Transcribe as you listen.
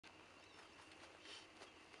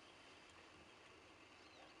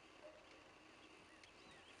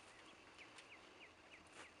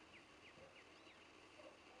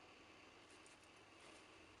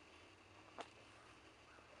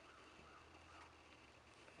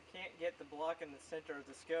can't get the block in the center of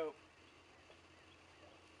the scope.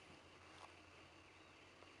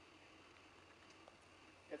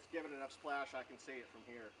 It's giving enough splash I can see it from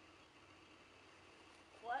here.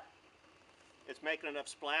 What? It's making enough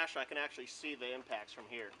splash I can actually see the impacts from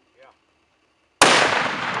here. Yeah.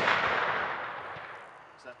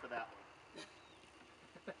 Except for that one.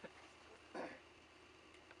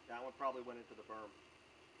 That one probably went into the berm.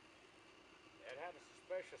 It had a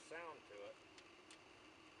suspicious sound to it.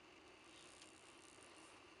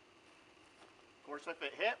 Of course, if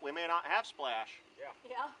it hit, we may not have splash. Yeah.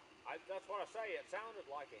 Yeah. That's what I say. It sounded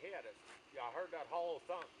like a hit. Yeah, I heard that hollow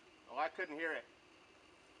thump. Oh, I couldn't hear it.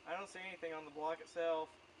 I don't see anything on the block itself.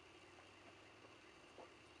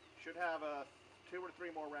 Should have 2 or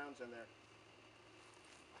 3 more rounds in there.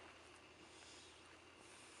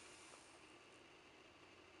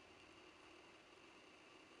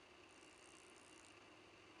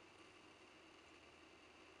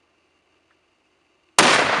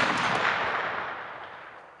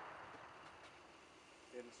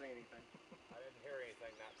 Didn't see anything. I didn't hear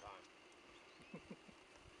anything that time.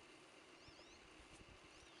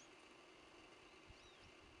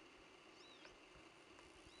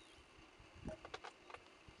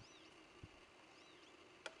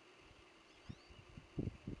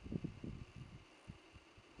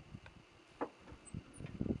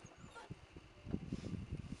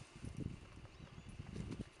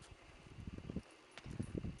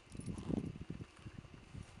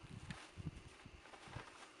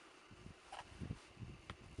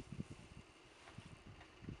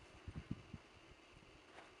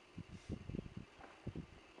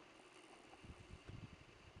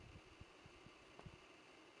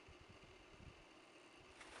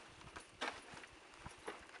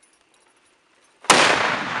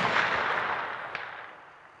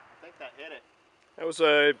 I think that hit it. That was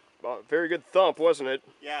a very good thump, wasn't it?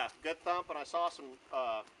 Yeah, good thump, and I saw some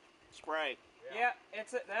spray. Yeah,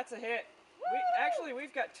 that's a hit.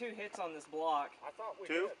 We've got 2 hits on this block. I thought we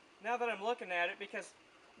 2? did. Now that I'm looking at it,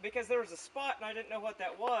 because there was a spot and I didn't know what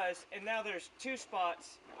that was, and now there's 2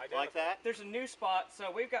 spots. Like that? There's a new spot,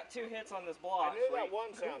 so we've got 2 hits on this block. I knew that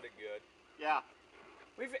one sounded good. Yeah.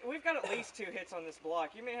 We've got at least 2 hits on this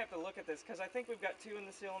block. You may have to look at this because I think we've got 2 in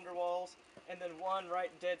the cylinder walls and then 1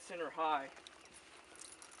 right dead center high.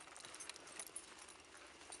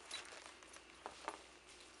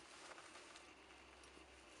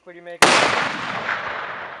 What do you make of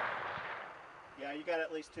that? Yeah, you got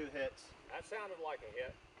at least 2 hits. That sounded like a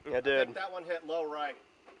hit. I I did. think that one hit low right.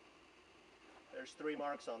 There's 3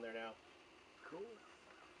 marks on there now. Cool.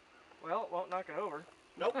 Well, it won't knock it over.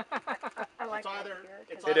 Nope. I like It's that either here.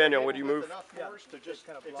 it's Hey, either Daniel, hit would you with move? enough force to just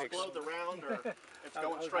kind of blocks explode the round, or it's I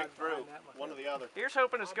going was straight right through. behind that one. One or the other. Here's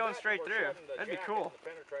hoping it's I'm going betting straight we're through. shutting the That'd be jacket cool. and the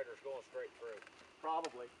penetrator's going straight through.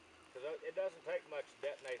 Probably. Because it doesn't take much to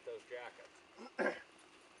detonate those jackets.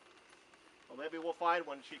 Well, maybe we'll find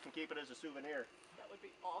one. She can keep it as a souvenir. That would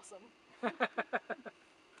be awesome.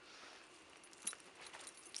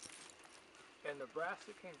 And the brass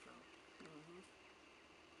it came from.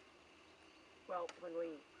 Well, when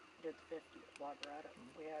we did the 50 at La Grata,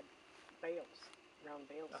 we had bales, round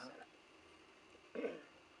bales set up.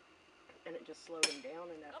 And it just slowed them down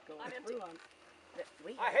enough going I'm through them.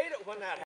 I hate it when that